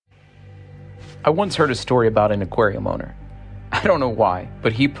I once heard a story about an aquarium owner. I don't know why,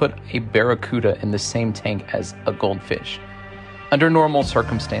 but he put a barracuda in the same tank as a goldfish. Under normal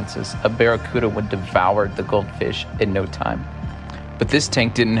circumstances, a barracuda would devour the goldfish in no time. But this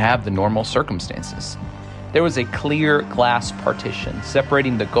tank didn't have the normal circumstances. There was a clear glass partition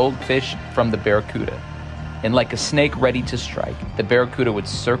separating the goldfish from the barracuda. And like a snake ready to strike, the barracuda would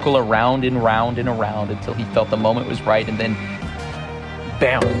circle around and round and around until he felt the moment was right, and then,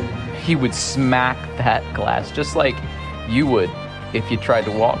 bam, he would smack that glass, just like you would if you tried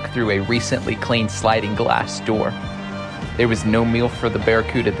to walk through a recently cleaned sliding glass door. There was no meal for the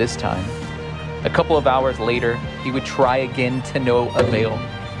barracuda this time. A couple of hours later, he would try again to no avail,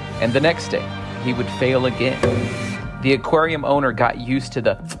 and the next day, he would fail again. The aquarium owner got used to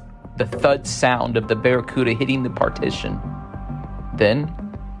the thud sound of the barracuda hitting the partition. Then,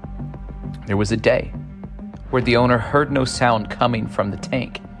 there was a day where the owner heard no sound coming from the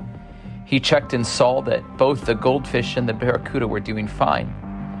tank. He checked and saw that both the goldfish and the barracuda were doing fine.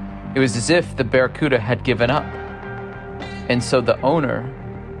 It was as if the barracuda had given up. And so the owner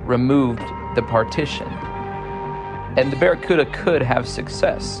removed the partition. And the barracuda could have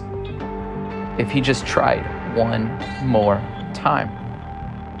success if he just tried one more time.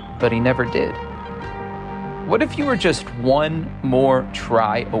 But he never did. What if you were just one more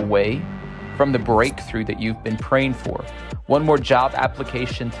try away from the breakthrough that you've been praying for? One more job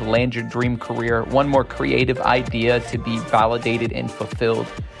application to land your dream career, one more creative idea to be validated and fulfilled,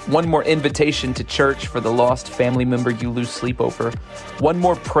 one more invitation to church for the lost family member you lose sleep over, one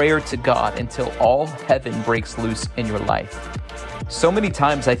more prayer to God until all heaven breaks loose in your life. So many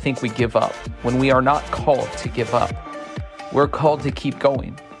times I think we give up when we are not called to give up. We're called to keep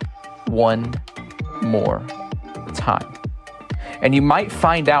going one more time. And you might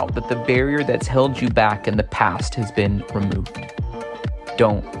find out that the barrier that's held you back in the past has been removed.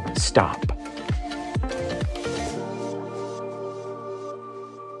 Don't stop.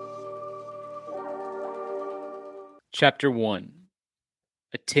 Chapter 1.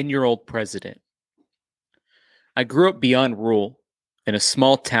 A 10-year-old president. I grew up beyond rural in a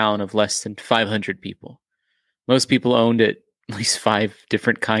small town of less than 500 people. Most people owned at least 5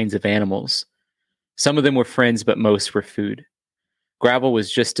 different kinds of animals. Some of them were friends, but most were food. Gravel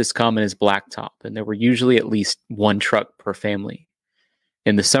was just as common as blacktop, and there were usually at least one truck per family.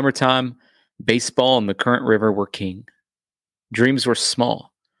 In the summertime, baseball and the Current River were king. Dreams were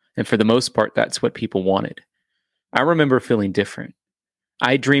small, and for the most part, that's what people wanted. I remember feeling different.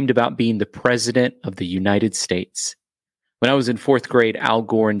 I dreamed about being the president of the United States. When I was in 4th grade, Al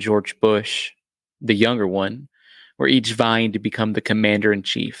Gore and George Bush, the younger one, were each vying to become the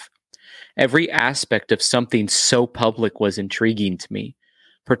commander-in-chief. Every aspect of something so public was intriguing to me,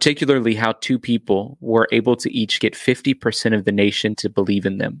 particularly how 2 people were able to each get 50% of the nation to believe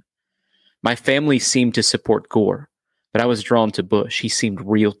in them. My family seemed to support Gore, but I was drawn to Bush. He seemed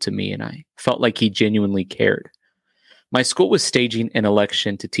real to me, and I felt like he genuinely cared. My school was staging an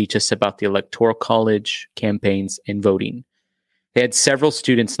election to teach us about the Electoral College, campaigns, and voting. They had several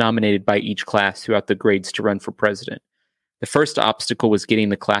students nominated by each class throughout the grades to run for president. The first obstacle was getting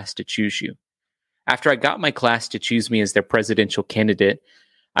the class to choose you. After I got my class to choose me as their presidential candidate,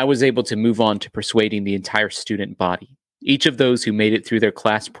 I was able to move on to persuading the entire student body. Each of those who made it through their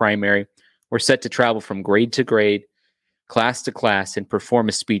class primary were set to travel from grade to grade, class to class, and perform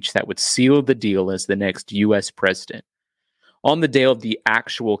a speech that would seal the deal as the next U.S. president. On the day of the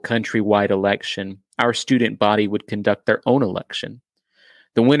actual countrywide election, our student body would conduct their own election.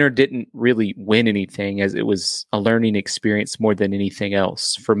 The winner didn't really win anything, as it was a learning experience more than anything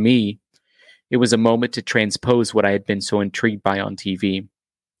else. For me, it was a moment to transpose what I had been so intrigued by on TV.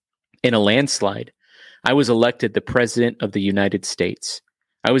 In a landslide, I was elected the President of the United States.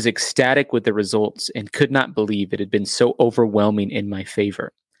 I was ecstatic with the results and could not believe it had been so overwhelming in my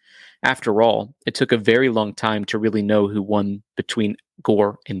favor. After all, it took a very long time to really know who won between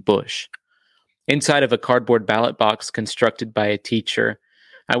Gore and Bush. Inside of a cardboard ballot box constructed by a teacher,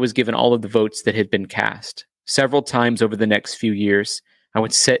 I was given all of the votes that had been cast. Several times over the next few years, I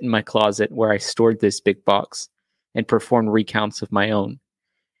would sit in my closet where I stored this big box and perform recounts of my own.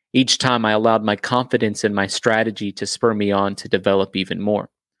 Each time I allowed my confidence in my strategy to spur me on to develop even more.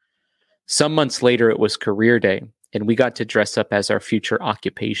 Some months later, it was career day, and we got to dress up as our future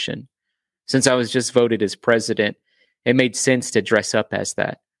occupation. Since I was just voted as president, it made sense to dress up as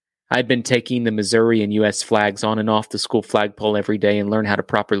that. I'd been taking the Missouri and U.S. flags on and off the school flagpole every day and learned how to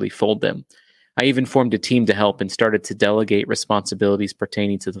properly fold them. I even formed a team to help and started to delegate responsibilities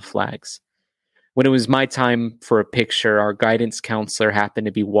pertaining to the flags. When it was my time for a picture, our guidance counselor happened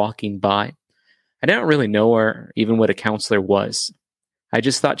to be walking by. I didn't really know her, even what a counselor was. I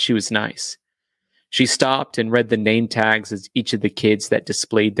just thought she was nice. She stopped and read the name tags as each of the kids that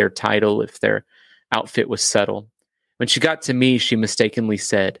displayed their title if their outfit was subtle. When she got to me, she mistakenly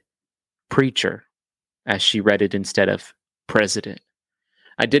said, "Preacher," as she read it instead of "President."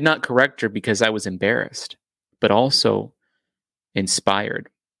 I did not correct her because I was embarrassed, but also inspired.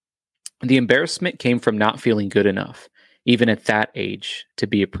 The embarrassment came from not feeling good enough, even at that age, to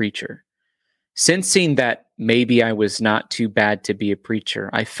be a preacher. Sensing that maybe I was not too bad to be a preacher,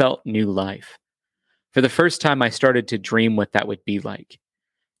 I felt new life. For the first time, I started to dream what that would be like.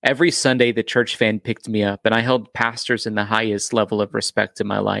 Every Sunday, the church van picked me up, and I held pastors in the highest level of respect in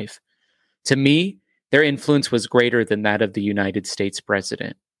my life. To me, their influence was greater than that of the United States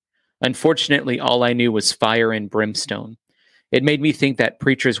president. Unfortunately, all I knew was fire and brimstone. It made me think that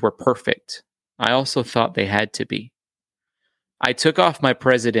preachers were perfect. I also thought they had to be. I took off my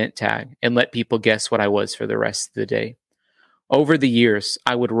president tag and let people guess what I was for the rest of the day. Over the years,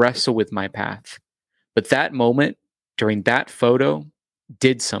 I would wrestle with my path. But that moment, during that photo,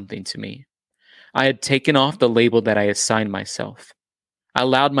 did something to me. I had taken off the label that I assigned myself. I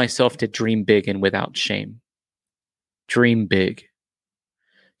allowed myself to dream big and without shame. Dream big.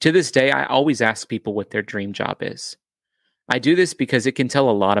 To this day, I always ask people what their dream job is. I do this because it can tell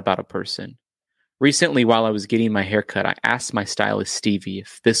a lot about a person. Recently, while I was getting my hair cut, I asked my stylist, Stevie,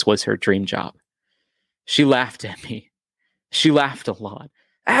 if this was her dream job. She laughed at me. She laughed a lot.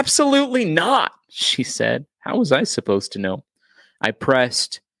 "Absolutely not," she said. How was I supposed to know? I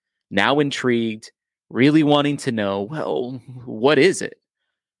pressed, now intrigued, really wanting to know, well, what is it?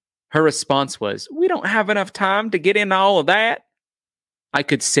 Her response was, "We don't have enough time to get into all of that." I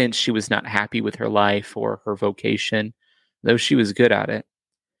could sense she was not happy with her life or her vocation, though she was good at it.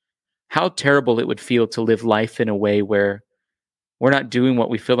 How terrible it would feel to live life in a way where we're not doing what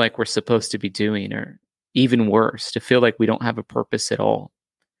we feel like we're supposed to be doing, or even worse, to feel like we don't have a purpose at all.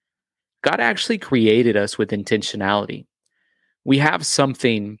 God actually created us with intentionality. We have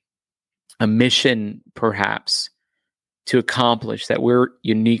something, a mission perhaps, to accomplish that we're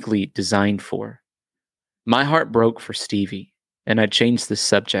uniquely designed for. My heart broke for Stevie, and I changed the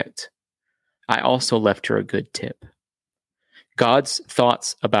subject. I also left her a good tip. God's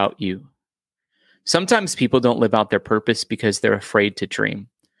thoughts about you. Sometimes people don't live out their purpose because they're afraid to dream.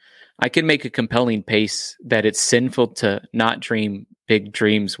 I can make a compelling case that it's sinful to not dream big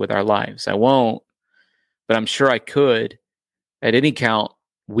dreams with our lives. I won't, but I'm sure I could. At any count,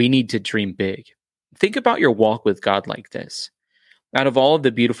 we need to dream big. Think about your walk with God like this. Out of all of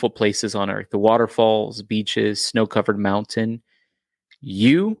the beautiful places on earth, the waterfalls, beaches, snow-covered mountain,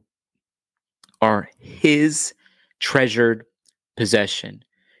 you are His treasured possession.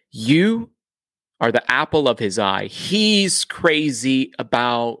 You are the apple of His eye. He's crazy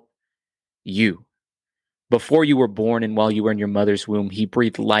about you. Before you were born and while you were in your mother's womb, He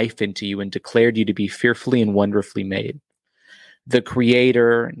breathed life into you and declared you to be fearfully and wonderfully made. The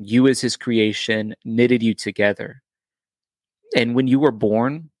Creator, you as His creation, knitted you together. And when you were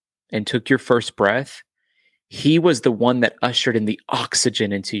born and took your first breath, He was the one that ushered in the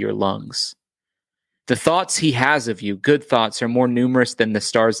oxygen into your lungs. The thoughts He has of you, good thoughts, are more numerous than the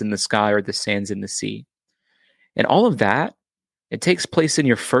stars in the sky or the sands in the sea. And all of that, it takes place in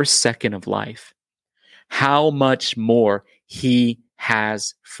your first second of life. How much more He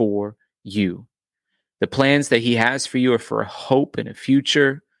has for you. The plans that He has for you are for a hope and a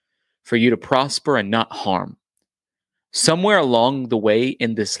future, for you to prosper and not harm. Somewhere along the way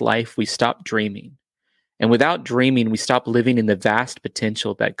in this life, we stop dreaming. And without dreaming, we stop living in the vast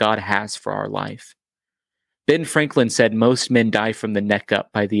potential that God has for our life. Ben Franklin said most men die from the neck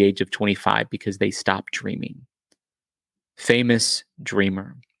up by the age of 25 because they stop dreaming. Famous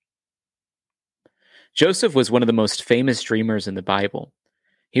dreamer. Joseph was one of the most famous dreamers in the Bible.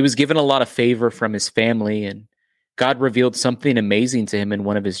 He was given a lot of favor from his family, and God revealed something amazing to him in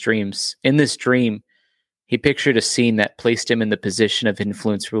one of his dreams. In this dream, he pictured a scene that placed him in the position of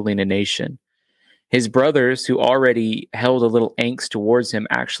influence ruling a nation. His brothers, who already held a little angst towards him,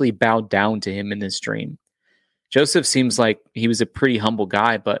 actually bowed down to him in this dream. Joseph seems like he was a pretty humble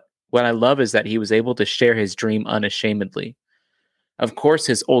guy, but what I love is that he was able to share his dream unashamedly. Of course,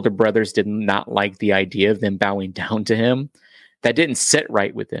 his older brothers did not like the idea of them bowing down to him. That didn't sit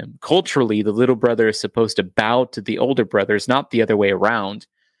right with him. Culturally, the little brother is supposed to bow to the older brothers, not the other way around.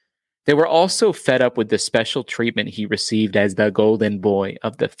 They were also fed up with the special treatment he received as the golden boy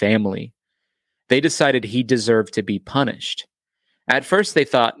of the family. They decided he deserved to be punished. At first, they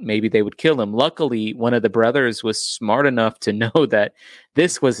thought maybe they would kill him. Luckily, one of the brothers was smart enough to know that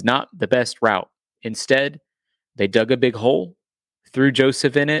this was not the best route. Instead, they dug a big hole, threw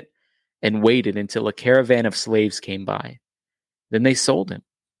Joseph in it, and waited until a caravan of slaves came by. Then they sold him.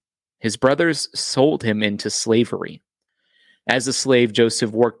 His brothers sold him into slavery. As a slave,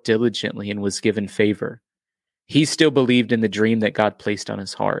 Joseph worked diligently and was given favor. He still believed in the dream that God placed on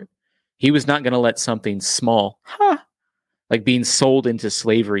his heart. He was not going to let something small, like being sold into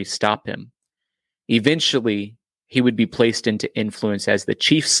slavery, stop him. Eventually, he would be placed into influence as the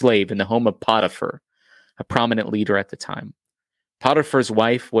chief slave in the home of Potiphar, a prominent leader at the time. Potiphar's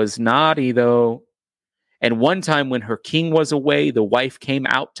wife was naughty, though, and one time when her king was away, the wife came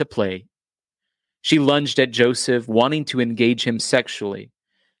out to play. She lunged at Joseph, wanting to engage him sexually.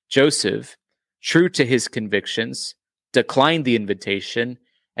 Joseph, true to his convictions, declined the invitation,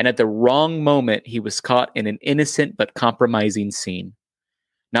 and at the wrong moment, he was caught in an innocent but compromising scene.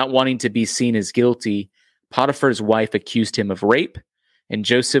 Not wanting to be seen as guilty, Potiphar's wife accused him of rape, and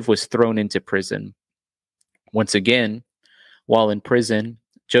Joseph was thrown into prison. Once again, while in prison,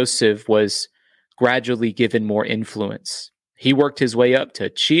 Joseph was gradually given more influence. He worked his way up to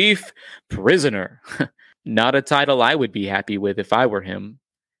chief prisoner, not a title I would be happy with if I were him.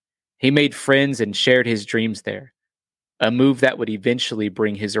 He made friends and shared his dreams there, a move that would eventually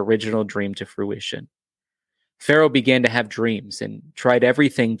bring his original dream to fruition. Pharaoh began to have dreams and tried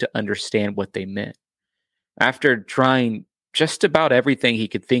everything to understand what they meant. After trying just about everything he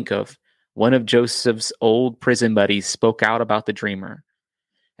could think of, one of Joseph's old prison buddies spoke out about the dreamer.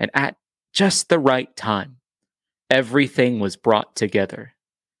 And at just the right time, everything was brought together.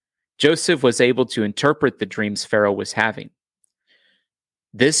 Joseph was able to interpret the dreams Pharaoh was having.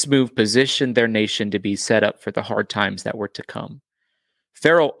 This move positioned their nation to be set up for the hard times that were to come.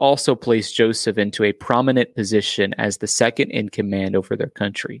 Pharaoh also placed Joseph into a prominent position as the second in command over their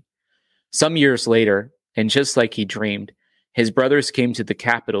country. Some years later, and just like he dreamed, his brothers came to the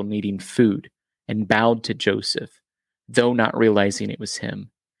capital needing food and bowed to Joseph, though not realizing it was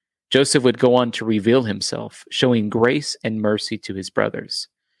him. Joseph would go on to reveal himself, showing grace and mercy to his brothers.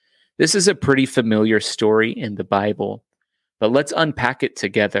 This is a pretty familiar story in the Bible, but let's unpack it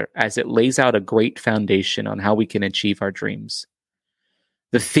together as it lays out a great foundation on how we can achieve our dreams.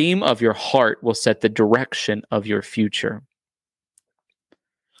 The theme of your heart will set the direction of your future.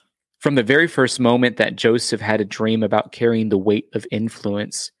 From the very first moment that Joseph had a dream about carrying the weight of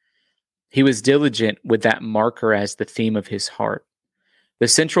influence, he was diligent with that marker as the theme of his heart. The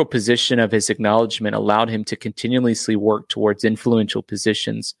central position of his acknowledgement allowed him to continuously work towards influential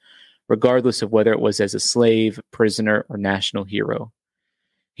positions, regardless of whether it was as a slave, prisoner, or national hero.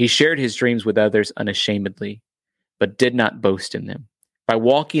 He shared his dreams with others unashamedly, but did not boast in them. By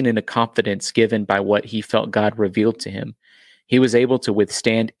walking in a confidence given by what he felt God revealed to him, he was able to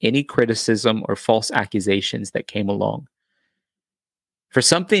withstand any criticism or false accusations that came along. For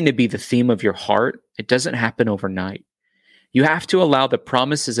something to be the theme of your heart, it doesn't happen overnight. You have to allow the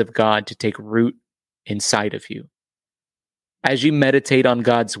promises of God to take root inside of you. As you meditate on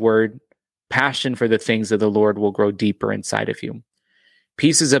God's word, passion for the things of the Lord will grow deeper inside of you.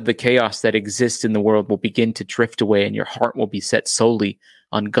 Pieces of the chaos that exists in the world will begin to drift away, and your heart will be set solely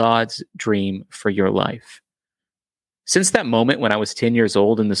on God's dream for your life. Since that moment when I was 10 years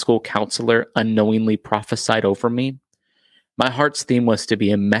old and the school counselor unknowingly prophesied over me, my heart's theme was to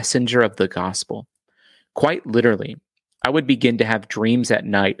be a messenger of the gospel. Quite literally, I would begin to have dreams at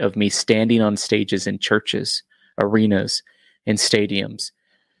night of me standing on stages in churches, arenas, and stadiums,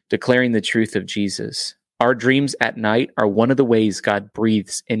 declaring the truth of Jesus. Our dreams at night are one of the ways God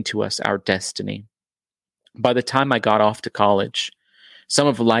breathes into us our destiny. By the time I got off to college, some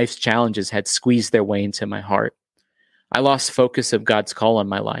of life's challenges had squeezed their way into my heart. I lost focus of God's call on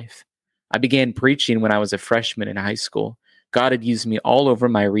my life. I began preaching when I was a freshman in high school. God had used me all over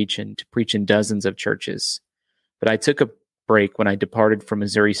my region to preach in dozens of churches. But I took a break when I departed from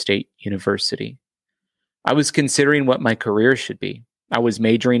Missouri State University. I was considering what my career should be. I was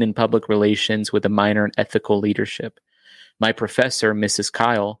majoring in public relations with a minor in ethical leadership. My professor, Mrs.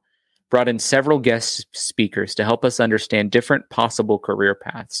 Kyle, brought in several guest speakers to help us understand different possible career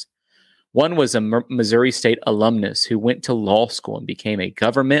paths. One was a Missouri State alumnus who went to law school and became a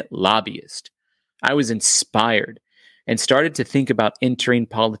government lobbyist. I was inspired and started to think about entering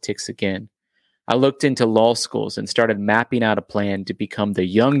politics again. I looked into law schools and started mapping out a plan to become the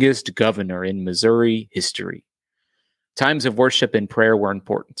youngest governor in Missouri history. Times of worship and prayer were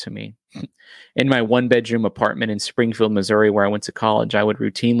important to me. In my one-bedroom apartment in Springfield, Missouri, where I went to college, I would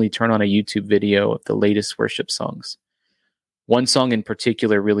routinely turn on a YouTube video of the latest worship songs. One song in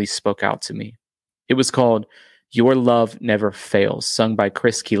particular really spoke out to me. It was called Your Love Never Fails, sung by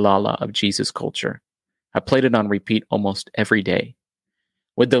Chris Kilala of Jesus Culture. I played it on repeat almost every day.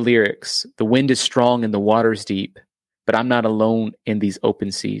 With the lyrics, the wind is strong and the water's deep, but I'm not alone in these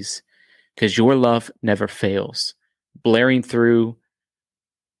open seas, because your love never fails. Blaring through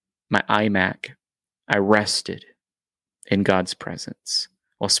my iMac, I rested in God's presence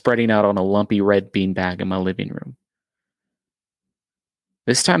while spreading out on a lumpy red beanbag in my living room.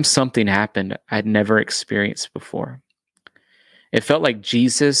 This time something happened I'd never experienced before. It felt like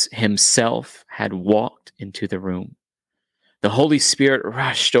Jesus himself had walked into the room. The Holy Spirit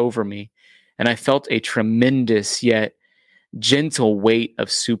rushed over me, and I felt a tremendous yet gentle weight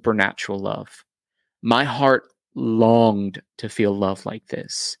of supernatural love. My heart longed to feel love like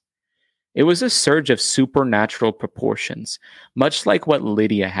this. It was a surge of supernatural proportions, much like what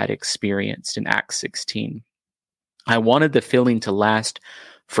Lydia had experienced in Acts 16. I wanted the feeling to last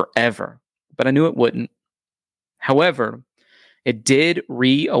forever, but I knew it wouldn't. However, it did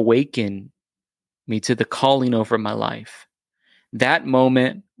reawaken me to the calling over my life. That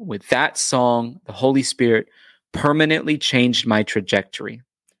moment with that song, the Holy Spirit permanently changed my trajectory.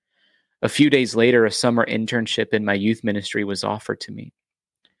 A few days later, a summer internship in my youth ministry was offered to me.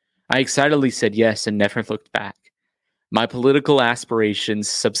 I excitedly said yes and never looked back. My political aspirations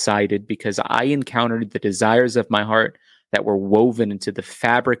subsided because I encountered the desires of my heart that were woven into the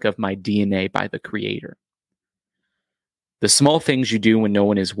fabric of my DNA by the Creator. The small things you do when no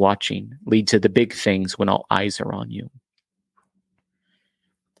one is watching lead to the big things when all eyes are on you.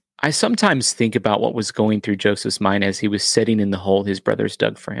 I sometimes think about what was going through Joseph's mind as he was sitting in the hole his brothers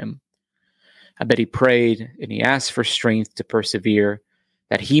dug for him. I bet he prayed and he asked for strength to persevere,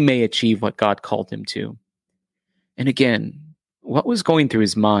 that he may achieve what God called him to. And again, what was going through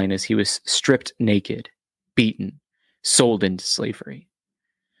his mind as he was stripped naked, beaten, sold into slavery?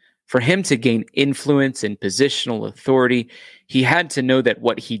 For him to gain influence and positional authority, he had to know that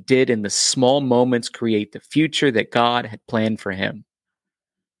what he did in the small moments create the future that God had planned for him.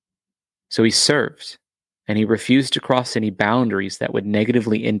 So he served, and he refused to cross any boundaries that would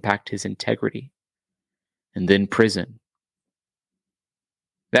negatively impact his integrity. And then prison.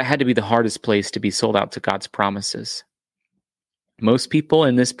 That had to be the hardest place to be sold out to God's promises. Most people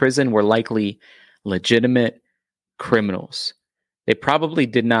in this prison were likely legitimate criminals. They probably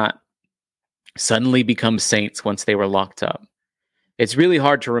did not suddenly become saints once they were locked up. It's really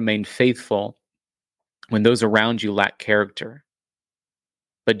hard to remain faithful when those around you lack character.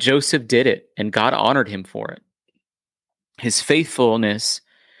 But Joseph did it, and God honored him for it. His faithfulness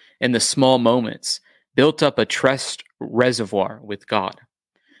in the small moments built up a trust reservoir with God.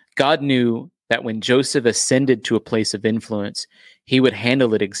 God knew that when Joseph ascended to a place of influence, he would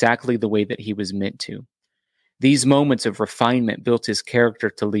handle it exactly the way that he was meant to. These moments of refinement built his character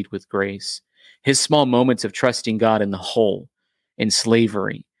to lead with grace. His small moments of trusting God in the hole, in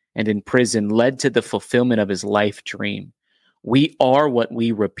slavery, and in prison led to the fulfillment of his life dream. We are what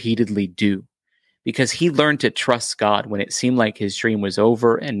we repeatedly do, because he learned to trust God when it seemed like his dream was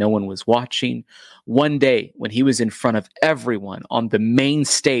over and no one was watching. One day, when he was in front of everyone on the main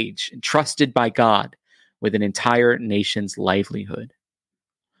stage, entrusted by God with an entire nation's livelihood.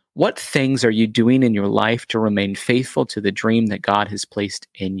 What things are you doing in your life to remain faithful to the dream that God has placed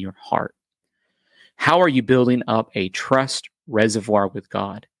in your heart? How are you building up a trust reservoir with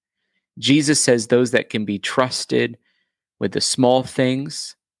God? Jesus says those that can be trusted with the small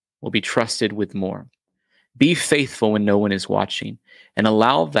things will be trusted with more. Be faithful when no one is watching, and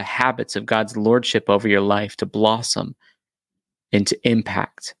allow the habits of God's lordship over your life to blossom into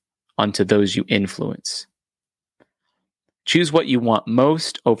impact onto those you influence. Choose what you want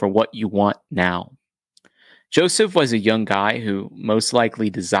most over what you want now. Joseph was a young guy who most likely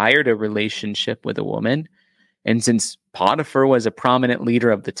desired a relationship with a woman, and since Potiphar was a prominent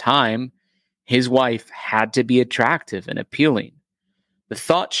leader of the time, his wife had to be attractive and appealing. The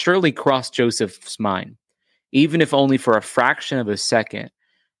thought surely crossed Joseph's mind, even if only for a fraction of a second,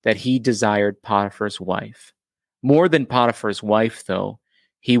 that he desired Potiphar's wife. More than Potiphar's wife, though,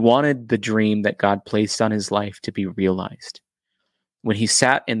 he wanted the dream that God placed on his life to be realized. When he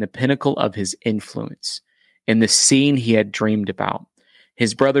sat in the pinnacle of his influence, in the scene he had dreamed about,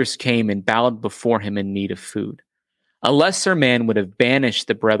 his brothers came and bowed before him in need of food. A lesser man would have banished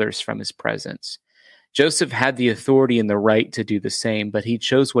the brothers from his presence. Joseph had the authority and the right to do the same, but he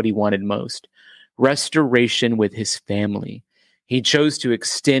chose what he wanted most: restoration with his family. He chose to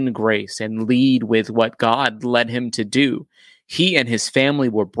extend grace and lead with what God led him to do. He and his family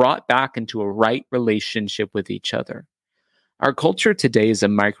were brought back into a right relationship with each other. Our culture today is a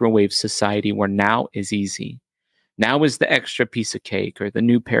microwave society where now is easy. Now is the extra piece of cake or the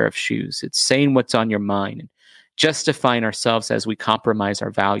new pair of shoes. It's saying what's on your mind, justifying ourselves as we compromise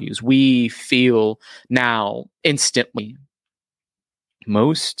our values. We feel now instantly.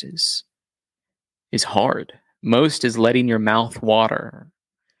 Most is hard. Most is letting your mouth water,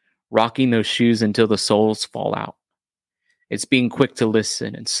 rocking those shoes until the soles fall out. It's being quick to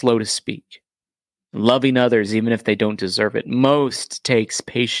listen and slow to speak, loving others even if they don't deserve it. Most takes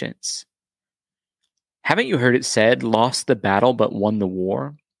patience. Haven't you heard it said, lost the battle but won the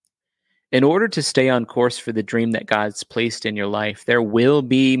war? In order to stay on course for the dream that God's placed in your life, there will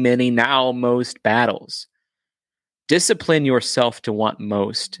be many now most battles. Discipline yourself to want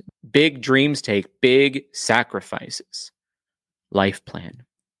most. Big dreams take big sacrifices. Life plan.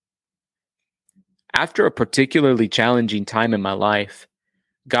 After a particularly challenging time in my life,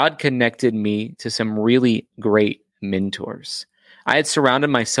 God connected me to some really great mentors. I had surrounded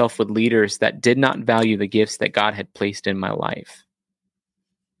myself with leaders that did not value the gifts that God had placed in my life.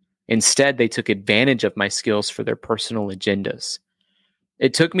 Instead, they took advantage of my skills for their personal agendas.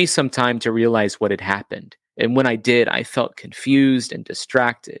 It took me some time to realize what had happened, and when I did, I felt confused and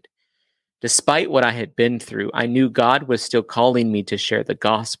distracted. Despite what I had been through, I knew God was still calling me to share the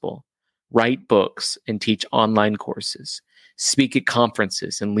gospel, write books, and teach online courses, speak at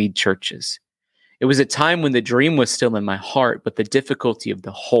conferences, and lead churches. It was a time when the dream was still in my heart, but the difficulty of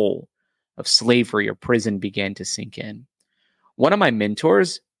the whole of slavery or prison began to sink in. One of my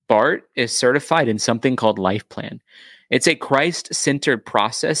mentors, Bart, is certified in something called Life Plan. It's a Christ-centered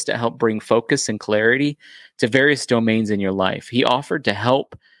process to help bring focus and clarity to various domains in your life. He offered to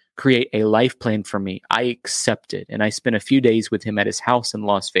help create a life plan for me. I accepted, and I spent a few days with him at his house in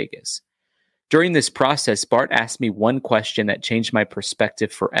Las Vegas. During this process, Bart asked me one question that changed my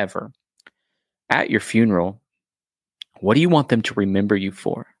perspective forever. At your funeral, what do you want them to remember you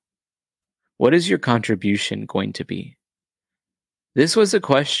for? What is your contribution going to be? This was a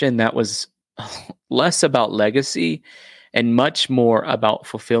question that was less about legacy and much more about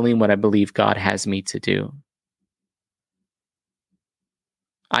fulfilling what I believe God has me to do.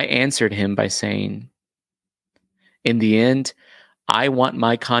 I answered him by saying, in the end, I want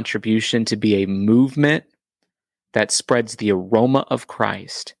my contribution to be a movement that spreads the aroma of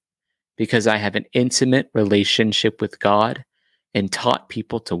Christ because I have an intimate relationship with God and taught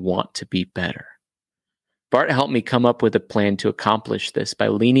people to want to be better. Bart helped me come up with a plan to accomplish this by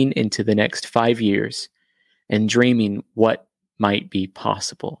leaning into the next 5 years and dreaming what might be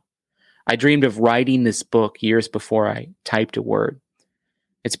possible. I dreamed of writing this book years before I typed a word.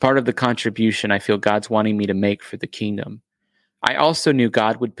 It's part of the contribution I feel God's wanting me to make for the kingdom. I also knew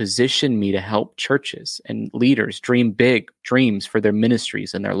God would position me to help churches and leaders dream big dreams for their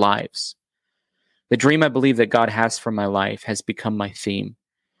ministries and their lives. The dream I believe that God has for my life has become my theme.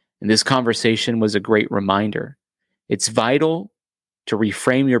 And this conversation was a great reminder. It's vital to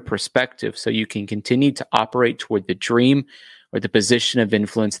reframe your perspective so you can continue to operate toward the dream or the position of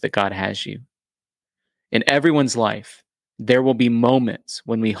influence that God has you. In everyone's life, there will be moments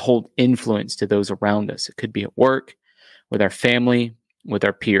when we hold influence to those around us. It could be at work, with our family, with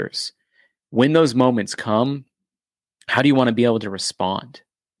our peers. When those moments come, how do you want to be able to respond?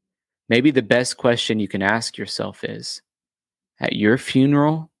 Maybe the best question you can ask yourself is, at your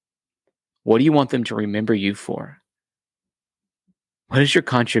funeral, what do you want them to remember you for? What is your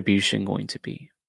contribution going to be?